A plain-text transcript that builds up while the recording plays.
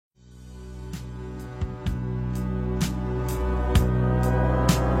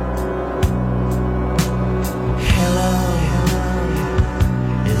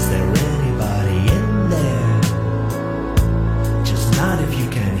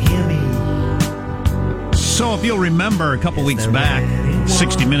So if you'll remember, a couple weeks back,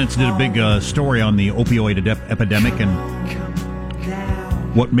 60 Minutes did a big story on the opioid epidemic and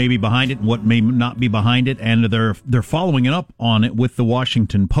what may be behind it and what may not be behind it, and they're following it up on it with the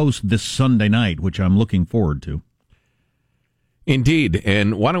Washington Post this Sunday night, which I'm looking forward to. Indeed,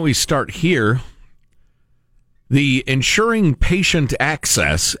 and why don't we start here? The Ensuring Patient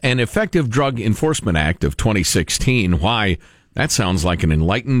Access and Effective Drug Enforcement Act of 2016, why that sounds like an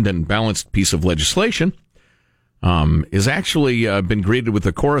enlightened and balanced piece of legislation, is actually been greeted with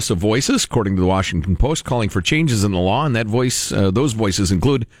a chorus of voices, according to the Washington Post, calling for changes in the law. And those voices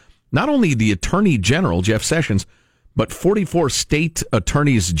include not only the Attorney General, Jeff Sessions, but 44 state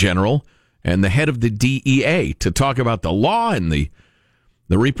attorneys general and the head of the DEA to talk about the law and the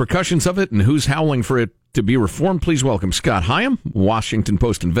repercussions of it and who's howling for it to be reformed. Please welcome Scott Higham, Washington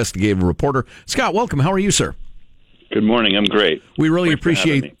Post investigative reporter. Scott, welcome. How are you, sir? Good morning. I'm great. We really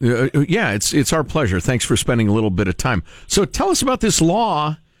appreciate. It's our pleasure. Thanks for spending a little bit of time. So, tell us about this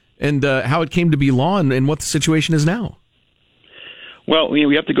law and how it came to be law and what the situation is now. Well,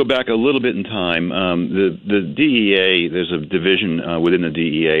 we have to go back a little bit in time. The DEA, there's a division within the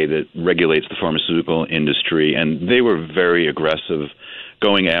DEA that regulates the pharmaceutical industry, and they were very aggressive,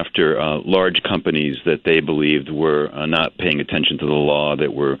 going after large companies that they believed were not paying attention to the law,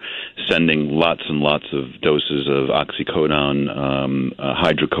 that were sending lots and lots of doses of oxycodone,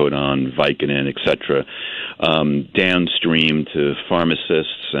 hydrocodone, Vicodin, etc., downstream to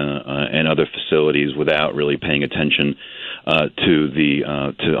pharmacists and other facilities without really paying attention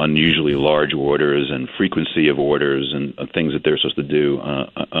to unusually large orders and frequency of orders and things that they're supposed to do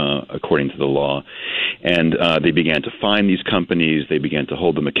according to the law. And they began to fine these companies. They began to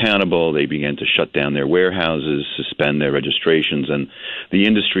hold them accountable. They began to shut down their warehouses, suspend their registrations, and the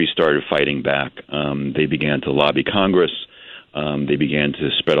industry started fighting back. They began to lobby Congress. They began to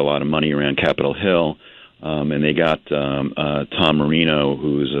spread a lot of money around Capitol Hill. And they got Tom Marino,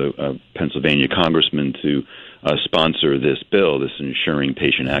 who is a Pennsylvania congressman, to sponsor this bill, this Ensuring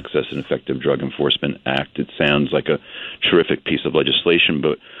Patient Access and Effective Drug Enforcement Act. It sounds like a terrific piece of legislation,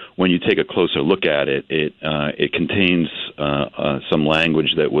 but when you take a closer look at it, it contains some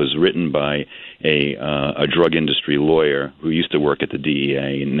language that was written by a drug industry lawyer who used to work at the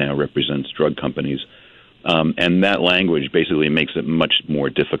DEA and now represents drug companies. And that language basically makes it much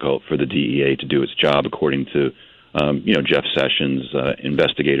more difficult for the DEA to do its job, according to Jeff Sessions,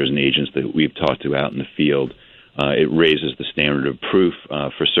 investigators and agents that we've talked to out in the field. It raises the standard of proof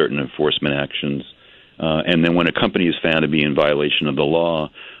for certain enforcement actions. And then when a company is found to be in violation of the law,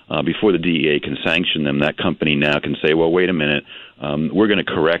 before the DEA can sanction them, that company now can say, well, wait a minute, we're going to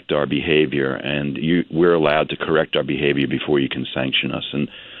correct our behavior, and we're allowed to correct our behavior before you can sanction us. And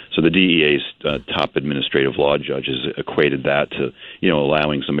so the DEA's top administrative law judges equated that to,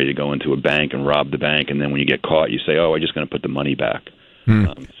 allowing somebody to go into a bank and rob the bank, and then when you get caught, you say, oh, I'm just going to put the money back.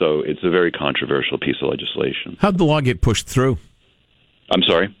 So it's a very controversial piece of legislation. How did the law get pushed through? I'm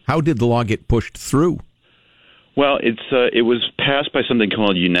sorry? How did the law get pushed through? Well, it was passed by something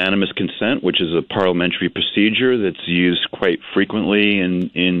called unanimous consent, which is a parliamentary procedure that's used quite frequently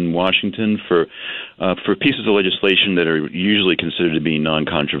in Washington for pieces of legislation that are usually considered to be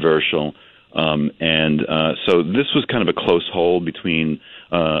non-controversial. So this was kind of a close hold between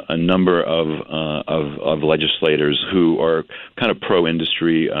a number of legislators who are kind of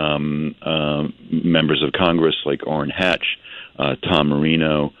pro-industry members of Congress, like Orrin Hatch, Tom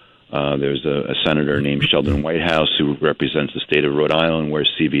Marino. There's a senator named Sheldon Whitehouse who represents the state of Rhode Island, where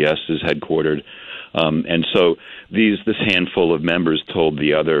CVS is headquartered. And so this handful of members told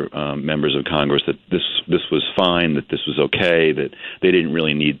the other members of Congress that this was fine, that this was okay, that they didn't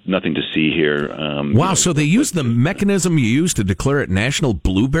really need nothing to see here. Wow! So they used the mechanism you used to declare it National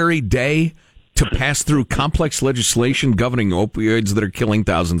Blueberry Day to pass through complex legislation governing opioids that are killing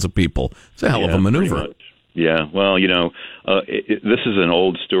thousands of people. It's a hell of a maneuver. Yeah, well, this is an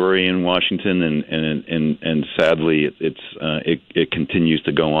old story in Washington, and sadly, it continues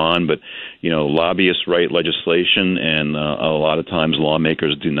to go on. But lobbyists write legislation, and a lot of times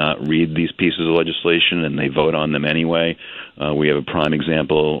lawmakers do not read these pieces of legislation, and they vote on them anyway. We have a prime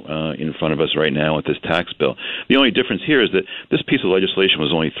example in front of us right now with this tax bill. The only difference here is that this piece of legislation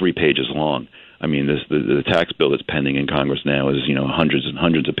was only 3 pages long. I mean, the tax bill that's pending in Congress now is hundreds and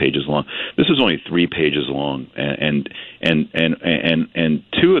hundreds of pages long. This is only 3 pages long, and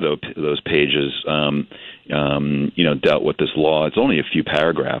 2 of those pages dealt with this law. It's only a few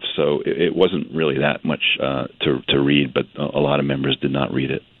paragraphs, so it wasn't really that much to read. But a lot of members did not read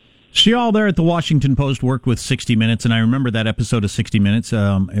it. So you all there at the Washington Post worked with 60 Minutes, and I remember that episode of 60 Minutes.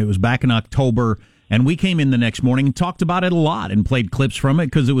 It was back in October. And we came in the next morning and talked about it a lot and played clips from it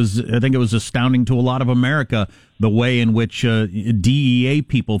because I think it was astounding to a lot of America the way in which DEA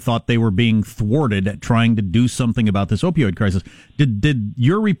people thought they were being thwarted at trying to do something about this opioid crisis. Did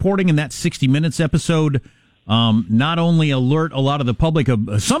your reporting in that 60 Minutes episode not only alert a lot of the public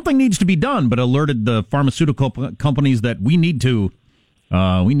of something needs to be done, but alerted the pharmaceutical companies that we need to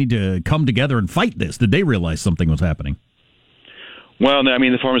come together and fight this? Did they realize something was happening? Well, I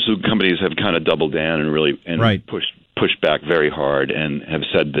mean, the pharmaceutical companies have kind of doubled down and really pushed back very hard, and have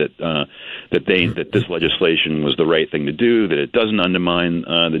said that this legislation was the right thing to do, that it doesn't undermine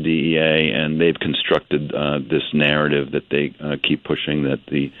the DEA, and they've constructed this narrative that they keep pushing, that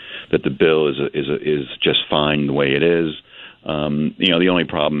the bill is just fine the way it is. The only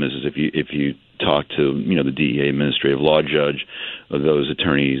problem is if you talk to the DEA administrative law judge, those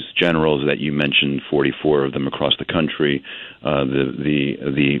attorneys generals that you mentioned, 44 of them across the country,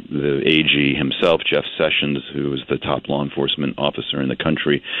 the AG himself, Jeff Sessions, who is the top law enforcement officer in the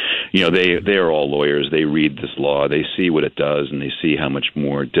country, they are all lawyers. They read this law, they see what it does, and they see how much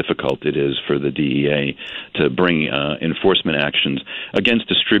more difficult it is for the DEA to bring enforcement actions against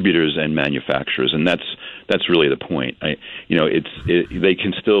distributors and manufacturers, and that's really the point. They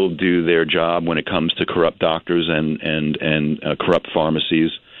can still do their job when it comes to corrupt doctors and corrupt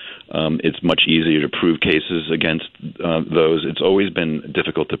pharmacies. It's much easier to prove cases against those. It's always been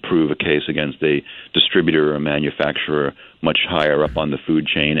difficult to prove a case against a distributor or a manufacturer much higher up on the food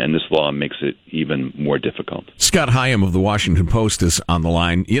chain, and this law makes it even more difficult. Scott Higham of the Washington Post is on the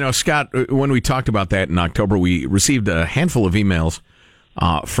line. Scott, when we talked about that in October, we received a handful of emails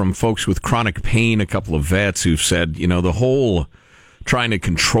from folks with chronic pain, a couple of vets who've said, the whole trying to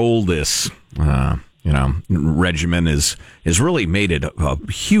control this regimen is really made it a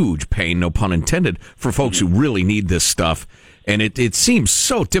huge pain, no pun intended, for folks who really need this stuff. And it seems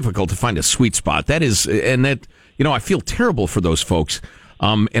so difficult to find a sweet spot. I feel terrible for those folks.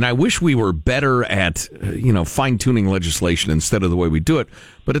 And I wish we were better at, fine-tuning legislation instead of the way we do it.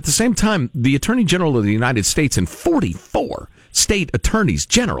 But at the same time, the Attorney General of the United States and 44 state attorneys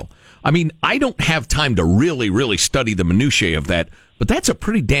general, I don't have time to really, really study the minutiae of that, but that's a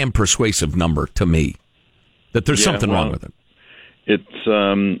pretty damn persuasive number to me, that there's something wrong with it. There's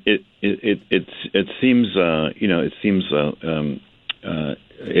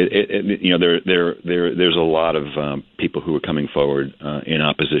a lot of people who are coming forward in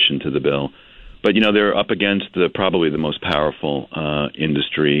opposition to the bill, but they're up against probably the most powerful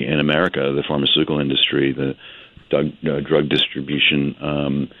industry in America, the pharmaceutical industry, the drug distribution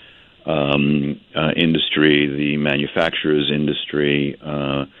industry, the manufacturers industry.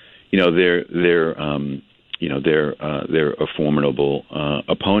 They're a formidable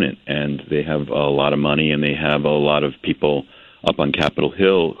opponent, and they have a lot of money, and they have a lot of people up on Capitol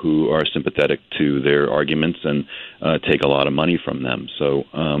Hill who are sympathetic to their arguments and take a lot of money from them. So,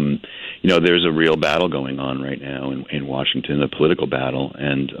 there's a real battle going on right now in Washington, a political battle,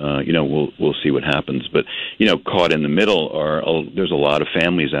 and we'll see what happens. But caught in the middle there's a lot of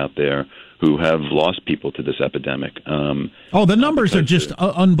families out there who have lost people to this epidemic. The numbers are just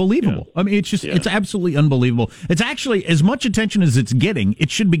unbelievable. Yeah. It's absolutely unbelievable. It's actually, as much attention as it's getting,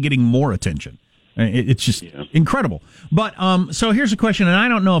 it should be getting more attention. It's just incredible. But so here's a question, and I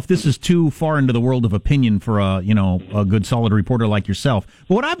don't know if this is too far into the world of opinion for a good solid reporter like yourself.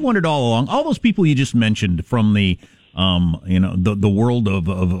 But what I've wondered all along, all those people you just mentioned from the world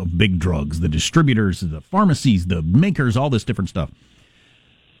of big drugs, the distributors, the pharmacies, the makers, all this different stuff.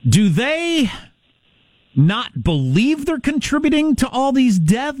 Do they not believe they're contributing to all these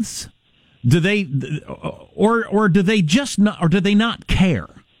deaths? Do they, or do they just not, or do they not care?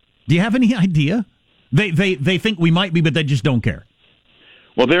 Do you have any idea? They think we might be, but they just don't care.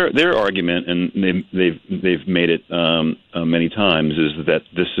 Well, their argument, and they've made it many times, is that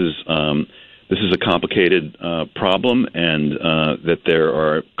this is a complicated problem, and that there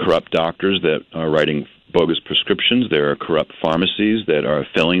are corrupt doctors that are writing bogus prescriptions. There are corrupt pharmacies that are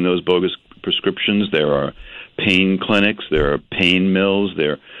filling those bogus prescriptions. There are pain clinics. There are pain mills.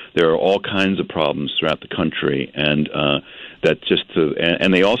 There are all kinds of problems throughout the country, and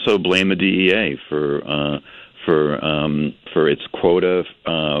and they also blame the DEA for its quota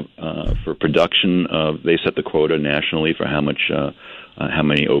for production of. They set the quota nationally for how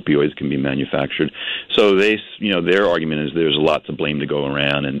many opioids can be manufactured. So their argument is there's a lot to blame to go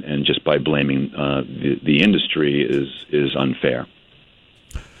around, and just by blaming the industry is unfair.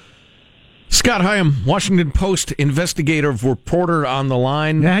 Scott Higham, Washington Post investigative reporter on the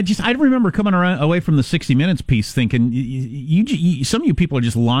line. I remember coming away from the 60 Minutes piece thinking, some of you people are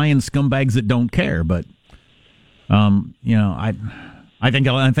just lying scumbags that don't care. But, I think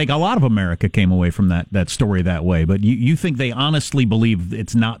a lot of America came away from that story that way. But you think they honestly believe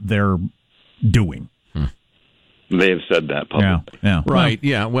it's not their doing? They have said that publicly. Yeah. Right,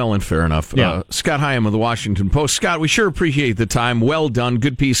 yeah, well, and fair enough. Yeah. Scott Higham of the Washington Post. Scott, we sure appreciate the time. Well done,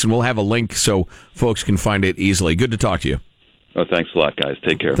 good piece, and we'll have a link so folks can find it easily. Good to talk to you. Oh, thanks a lot, guys.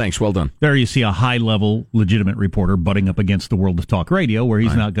 Take care. Thanks, well done. There you see a high-level, legitimate reporter butting up against the world of talk radio, where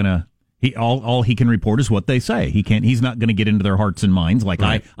he's not going to... all he can report is what they say. He's not going to get into their hearts and minds like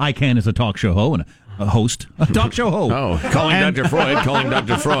I can as a talk show host and a talk show host. Calling Dr.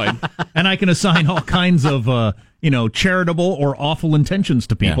 Freud. And I can assign all kinds of charitable or awful intentions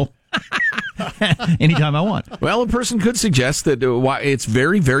to people. Anytime I want. Well, a person could suggest that it's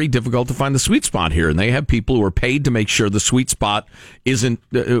very, very difficult to find the sweet spot here, and they have people who are paid to make sure the sweet spot isn't,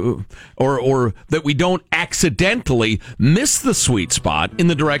 or that we don't accidentally miss the sweet spot in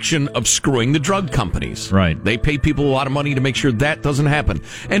the direction of screwing the drug companies. Right. They pay people a lot of money to make sure that doesn't happen.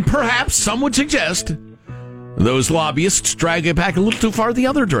 And perhaps some would suggest those lobbyists drag it back a little too far the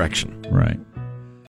other direction. Right.